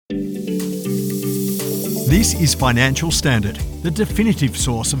This is Financial Standard, the definitive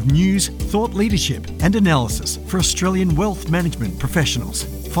source of news, thought leadership and analysis for Australian wealth management professionals.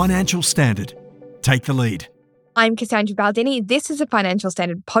 Financial Standard. Take the lead. I'm Cassandra Baldini. This is a Financial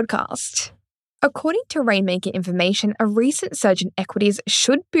Standard podcast. According to Rainmaker Information, a recent surge in equities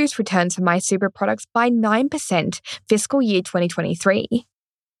should boost returns for MySuper products by 9% fiscal year 2023.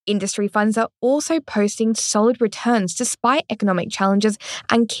 Industry funds are also posting solid returns despite economic challenges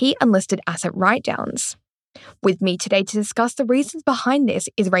and key unlisted asset write-downs. With me today to discuss the reasons behind this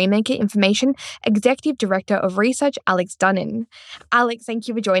is Rainmaker Information Executive Director of Research, Alex Dunnin. Alex, thank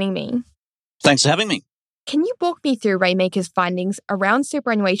you for joining me. Thanks for having me. Can you walk me through Rainmaker's findings around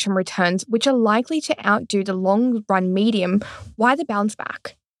superannuation returns, which are likely to outdo the long-run medium? Why the bounce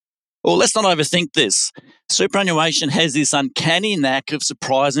back? Well, let's not overthink this. Superannuation has this uncanny knack of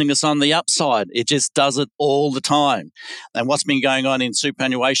surprising us on the upside. It just does it all the time. And what's been going on in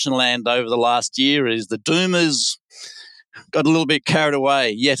superannuation land over the last year is the doomers got a little bit carried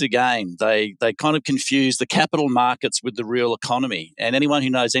away yet again. They kind of confused the capital markets with the real economy. And anyone who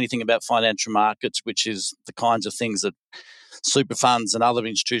knows anything about financial markets, which is the kinds of things that super funds and other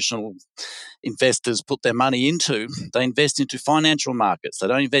institutional investors put their money into, they invest into financial markets. They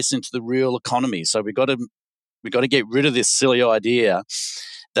don't invest into the real economy. So we've got to get rid of this silly idea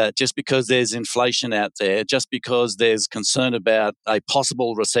that just because there's inflation out there, just because there's concern about a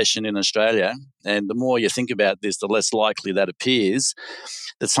possible recession in Australia, and the more you think about this, the less likely that appears,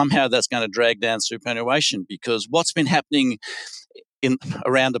 that somehow that's going to drag down superannuation. Because what's been happening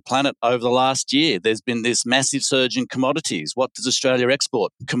around the planet over the last year, there's been this massive surge in commodities. What does Australia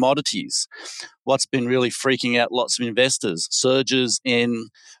export? Commodities. What's been really freaking out lots of investors? Surges in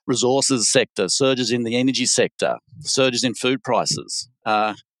resources sector, surges in the energy sector, surges in food prices.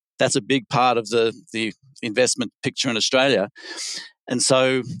 That's a big part of the investment picture in Australia. And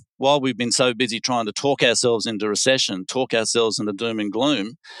so while we've been so busy trying to talk ourselves into recession, talk ourselves into doom and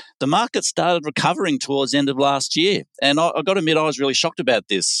gloom, the market started recovering towards the end of last year. And I've got to admit, I was really shocked about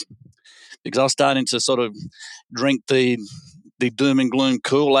this because I was starting to sort of drink the doom and gloom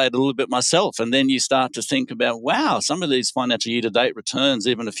Kool-Aid a little bit myself. And then you start to think about, wow, some of these financial year-to-date returns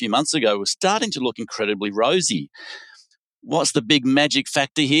even a few months ago were starting to look incredibly rosy. What's the big magic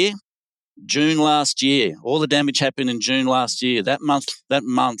factor here? June last year, all the damage happened in June last year. That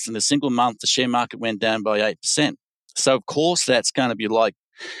month, in a single month, the share market went down by 8%. So, of course, that's going to be like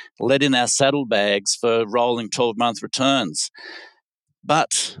lead in our saddlebags for rolling 12-month returns.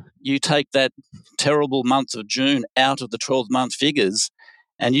 But you take that terrible month of June out of the 12-month figures,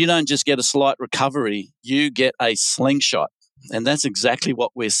 and you don't just get a slight recovery, you get a slingshot. And that's exactly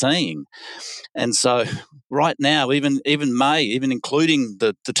what we're seeing. And so right now, even May, even including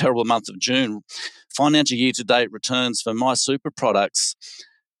the terrible month of June, financial year-to-date returns for MySuper products,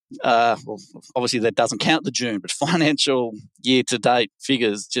 well, obviously that doesn't count the June, but financial year-to-date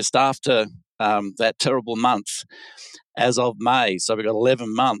figures just after that terrible month as of May, so we've got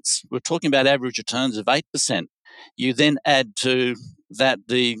 11 months, we're talking about average returns of 8%. You then add to that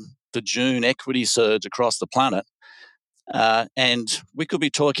the June equity surge across the planet, and we could be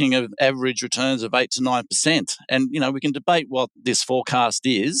talking of average returns of 8 to 9%. And, we can debate what this forecast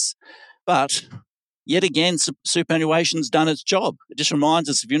is, but yet again, superannuation's done its job. It just reminds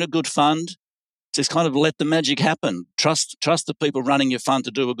us, if you're in a good fund, just kind of let the magic happen. Trust the people running your fund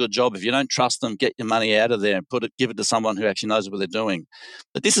to do a good job. If you don't trust them, get your money out of there and give it to someone who actually knows what they're doing.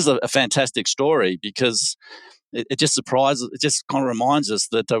 But this is a fantastic story because it just surprises, it just kind of reminds us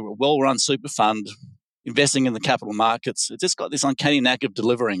that a well-run super fund investing in the capital markets, it's just got this uncanny knack of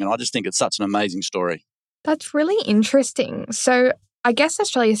delivering, and I just think it's such an amazing story. That's really interesting. So I guess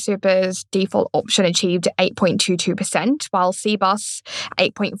Australia Super's default option achieved 8.22%, while CBUS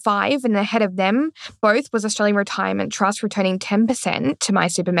 8.5%, and ahead of them both was Australian Retirement Trust returning 10% to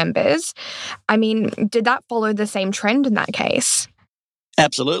MySuper members. I mean, did that follow the same trend in that case?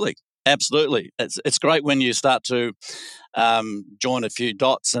 Absolutely. It's great when you start to join a few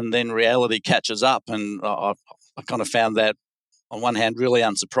dots and then reality catches up. And I kind of found that, on one hand, really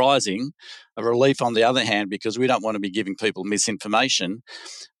unsurprising, a relief on the other hand, because we don't want to be giving people misinformation.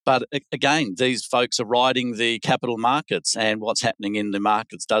 But again, these folks are riding the capital markets, and what's happening in the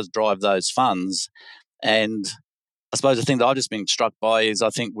markets does drive those funds. And I suppose the thing that I've just been struck by is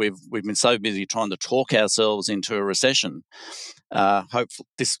I think we've been so busy trying to talk ourselves into a recession. Hopefully,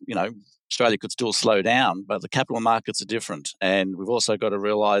 Australia could still slow down, but the capital markets are different, and we've also got to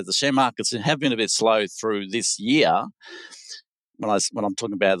realise the share markets have been a bit slow through this year. When I'm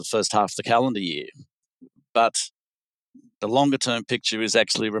talking about the first half of the calendar year, but the longer term picture is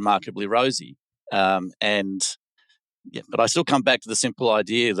actually remarkably rosy, and Yeah, but I still come back to the simple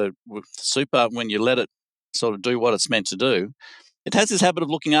idea that super, when you let it sort of do what it's meant to do, it has this habit of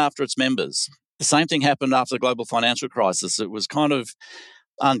looking after its members. The same thing happened after the global financial crisis. It was kind of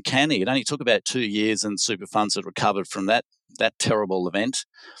uncanny. It only took about 2 years and super funds had recovered from that terrible event.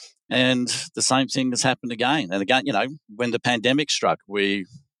 And the same thing has happened again. And again, when the pandemic struck, we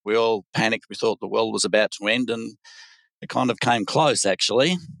all panicked. We thought the world was about to end, and it kind of came close,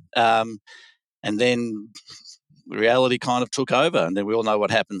 actually. And then reality kind of took over, and then we all know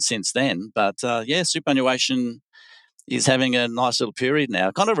what happened since then. But superannuation is having a nice little period now.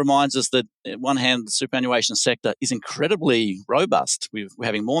 It kind of reminds us that, on one hand, the superannuation sector is incredibly robust. We're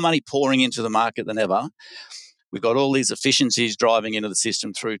having more money pouring into the market than ever. We've got all these efficiencies driving into the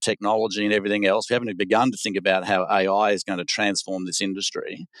system through technology and everything else. We haven't even begun to think about how AI is going to transform this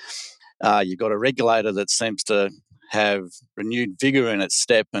industry. You've got a regulator that seems to have renewed vigour in its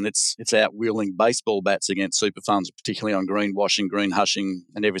step, and it's out wheeling baseball bats against super funds, particularly on greenwashing, green hushing,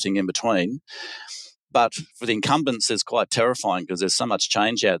 and everything in between. But for the incumbents, it's quite terrifying because there's so much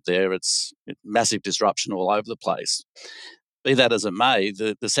change out there. It's massive disruption all over the place. Be that as it may,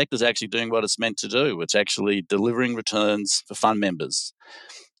 the sector's actually doing what it's meant to do. It's actually delivering returns for fund members.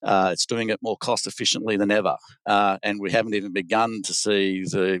 It's doing it more cost efficiently than ever. And we haven't even begun to see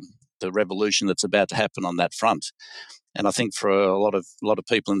the revolution that's about to happen on that front. And I think for a lot of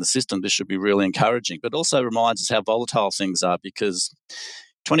people in the system, this should be really encouraging, but also reminds us how volatile things are, because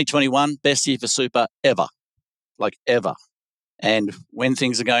 2021, best year for super ever, like ever. And when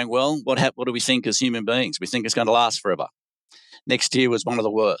things are going well, what do we think as human beings? We think it's going to last forever. Next year was one of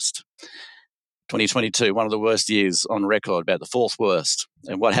the worst. 2022, one of the worst years on record, about the fourth worst.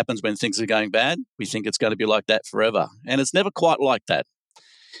 And what happens when things are going bad? We think it's going to be like that forever. And it's never quite like that.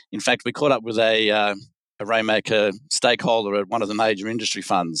 In fact, we caught up with a Rainmaker stakeholder at one of the major industry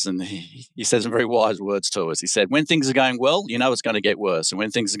funds, and he said some very wise words to us. He said, when things are going well, you know it's going to get worse. And when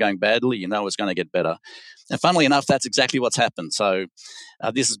things are going badly, you know it's going to get better. And funnily enough, that's exactly what's happened. So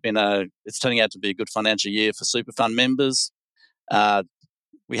this has been it's turning out to be a good financial year for super fund members.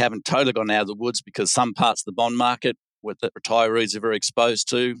 We haven't totally gone out of the woods, because some parts of the bond market that retirees are very exposed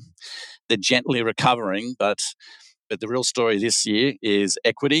to, they're gently recovering, but the real story this year is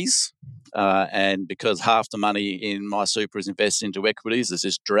equities. And because half the money in MySuper is invested into equities, it's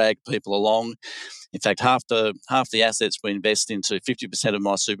just dragged people along. In fact, half the assets we invest into 50% of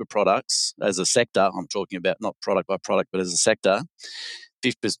MySuper products as a sector. I'm talking about not product by product, but as a sector.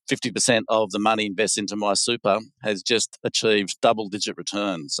 50% of the money invested into MySuper has just achieved double-digit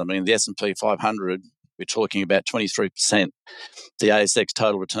returns. I mean, the S&P 500, we're talking about 23%. The ASX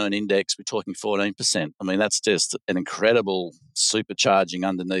Total Return Index, we're talking 14%. I mean, that's just an incredible supercharging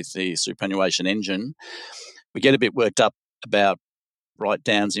underneath the superannuation engine. We get a bit worked up about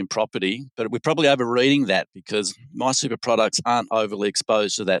write-downs in property, but we're probably overreading that, because MySuper products aren't overly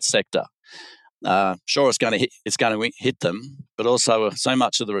exposed to that sector. Sure, it's going to hit them, but also so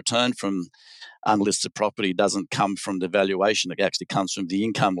much of the return from unlisted property doesn't come from the valuation. It actually comes from the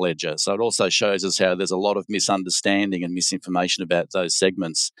income ledger. So it also shows us how there's a lot of misunderstanding and misinformation about those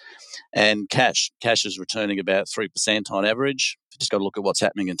segments. And cash is returning about 3% on average. You just got to look at what's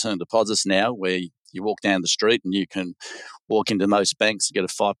happening in term deposits now, where you walk down the street and you can walk into most banks and get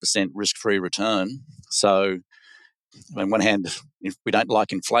a 5% risk-free return. So on one hand, if we don't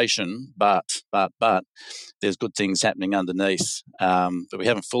like inflation, but there's good things happening underneath. But we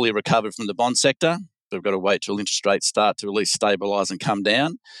haven't fully recovered from the bond sector. We've got to wait till interest rates start to at least stabilise and come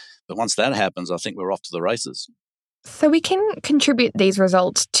down. But once that happens, I think we're off to the races. So we can contribute these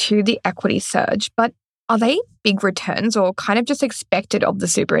results to the equity surge, but are they big returns or kind of just expected of the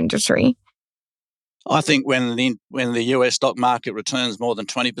super industry? I think when the US stock market returns more than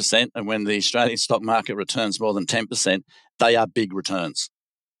 20% and when the Australian stock market returns more than 10%, they are big returns.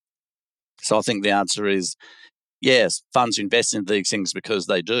 So I think the answer is yes, funds invest in these things because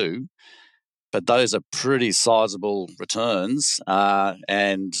they do, but those are pretty sizable returns,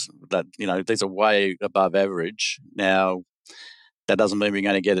 and that these are way above average. Now, that doesn't mean we're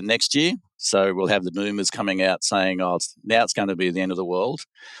going to get it next year. So we'll have the boomers coming out saying, now it's going to be the end of the world.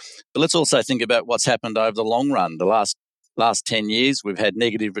 But let's also think about what's happened over the long run. The last 10 years, we've had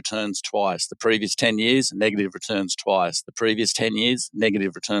negative returns twice. The previous 10 years, negative returns twice. The previous 10 years,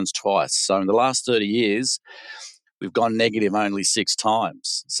 negative returns twice. So in the last 30 years, we've gone negative only 6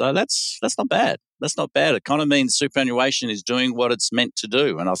 times. So that's not bad. That's not bad. It kind of means superannuation is doing what it's meant to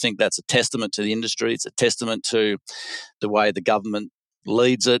do. And I think that's a testament to the industry. It's a testament to the way the government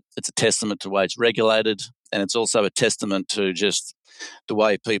leads it. It's a testament to the way it's regulated. And it's also a testament to just the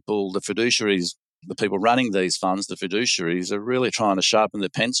way people, the fiduciaries, the people running these funds, the fiduciaries, are really trying to sharpen their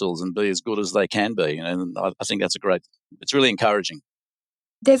pencils and be as good as they can be. And I think it's really encouraging.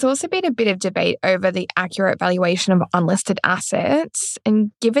 There's also been a bit of debate over the accurate valuation of unlisted assets.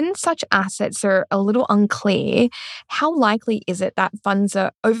 And given such assets are a little unclear, how likely is it that funds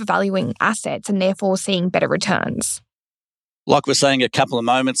are overvaluing assets and therefore seeing better returns? Like we were saying a couple of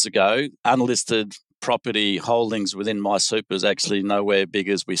moments ago, unlisted property holdings within MySuper is actually nowhere big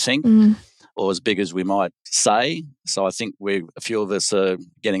as we think. Or as big as we might say. So I think a few of us are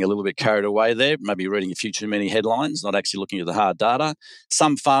getting a little bit carried away there, maybe reading a few too many headlines, not actually looking at the hard data.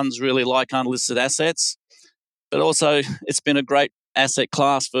 Some funds really like unlisted assets, but also it's been a great asset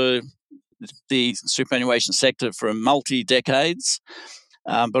class for the superannuation sector for multi-decades.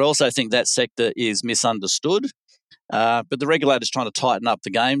 But I also think that sector is misunderstood. But the regulator's trying to tighten up the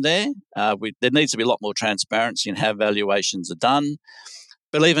game there. There needs to be a lot more transparency in how valuations are done.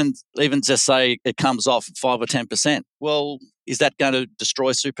 But even just say it comes off 5 or 10%, well, is that going to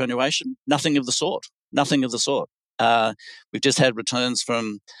destroy superannuation? Nothing of the sort. Nothing of the sort. We've just had returns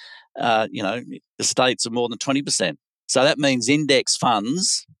from, the states of more than 20%. So that means index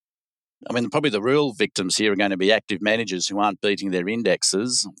funds. I mean, probably the real victims here are going to be active managers who aren't beating their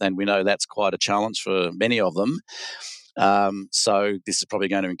indexes, and we know that's quite a challenge for many of them. So this is probably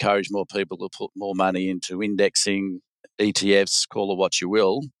going to encourage more people to put more money into indexing, ETFs, call it what you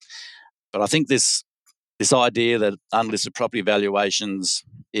will. But I think this idea that unlisted property valuations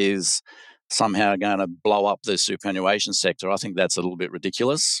is somehow going to blow up the superannuation sector, I think that's a little bit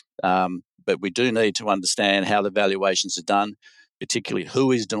ridiculous. But we do need to understand how the valuations are done, particularly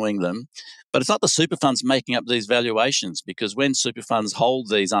who is doing them. But it's not the super funds making up these valuations, because when super funds hold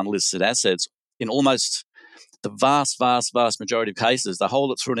these unlisted assets, in almost the vast majority of cases, they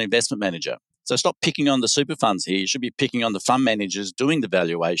hold it through an investment manager. So stop picking on the super funds here. You should be picking on the fund managers doing the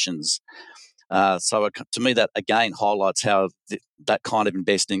valuations. So to me, that again highlights how that kind of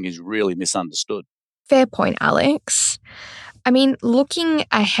investing is really misunderstood. Fair point, Alex. I mean, looking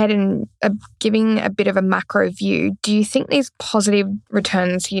ahead and giving a bit of a macro view, do you think these positive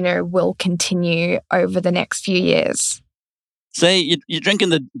returns, will continue over the next few years? See, you're drinking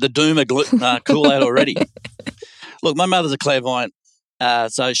the doom Kool-Aid already. Look, my mother's a clairvoyant.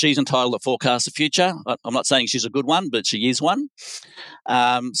 So she's entitled to forecast the future. I'm not saying she's a good one, but she is one.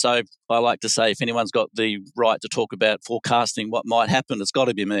 So I like to say if anyone's got the right to talk about forecasting what might happen, it's got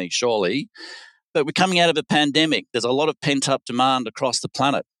to be me, surely. But we're coming out of a pandemic. There's a lot of pent-up demand across the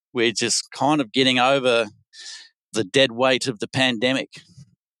planet. We're just kind of getting over the dead weight of the pandemic.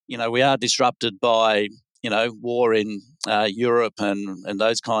 We are disrupted by war in Europe and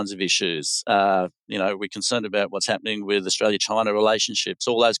those kinds of issues. We're concerned about what's happening with Australia-China relationships,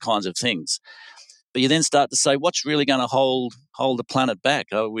 all those kinds of things. But you then start to say, what's really going to hold the planet back?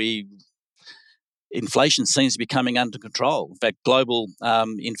 Inflation seems to be coming under control. In fact, global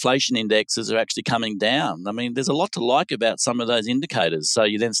inflation indexes are actually coming down. I mean, there's a lot to like about some of those indicators. So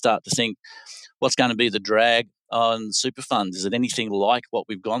you then start to think, what's going to be the drag on super funds? Is it anything like what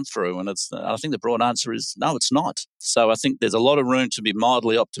we've gone through? And I think the broad answer is no, it's not. So I think there's a lot of room to be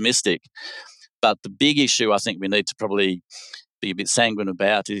mildly optimistic. But the big issue I think we need to probably be a bit sanguine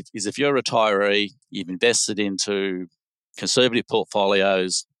about is if you're a retiree, you've invested into conservative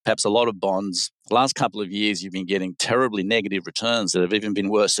portfolios, perhaps a lot of bonds. The last couple of years, you've been getting terribly negative returns that have even been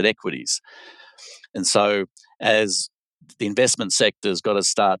worse than equities. And so as the investment sector's got to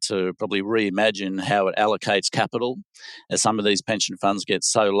start to probably reimagine how it allocates capital. As some of these pension funds get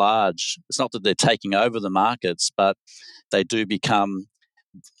so large, it's not that they're taking over the markets, but they do become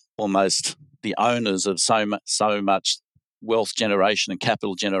almost the owners of so much wealth generation and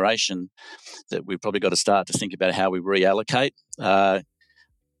capital generation that we've probably got to start to think about how we reallocate.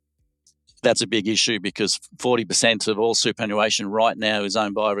 That's a big issue because 40% of all superannuation right now is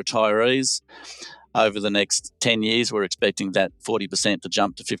owned by retirees. Over the next 10 years, we're expecting that 40% to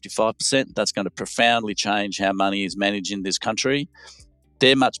jump to 55%. That's going to profoundly change how money is managed in this country.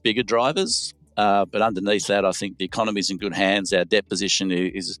 They're much bigger drivers, but underneath that, I think the economy's in good hands. Our debt position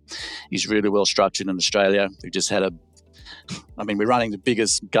is really well structured in Australia. We've just had we're running the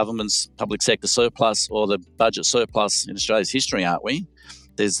biggest government's public sector surplus or the budget surplus in Australia's history, aren't we?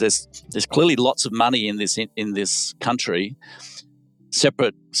 There's clearly lots of money in this country.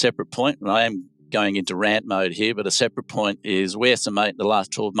 Separate point, and I am going into rant mode here, but a separate point is we estimate in the last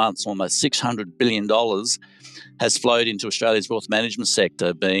 12 months almost $600 billion has flowed into Australia's wealth management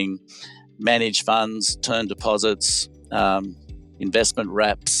sector, being managed funds, term deposits, investment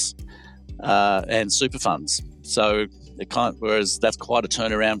wraps, and super funds. So whereas that's quite a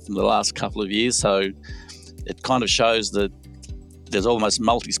turnaround from the last couple of years. So it kind of shows that there's almost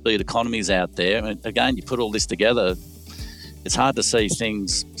multi-speed economies out there. And again, you put all this together, it's hard to see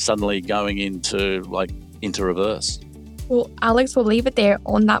things suddenly going into reverse. Well, Alex, we'll leave it there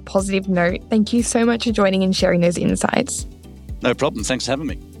on that positive note. Thank you so much for joining and sharing those insights. No problem. Thanks for having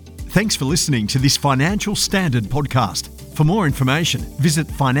me. Thanks for listening to this Financial Standard podcast. For more information, visit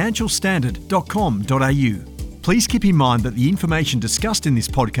financialstandard.com.au. Please keep in mind that the information discussed in this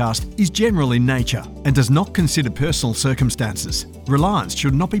podcast is general in nature and does not consider personal circumstances. Reliance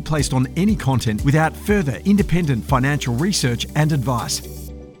should not be placed on any content without further independent financial research and advice.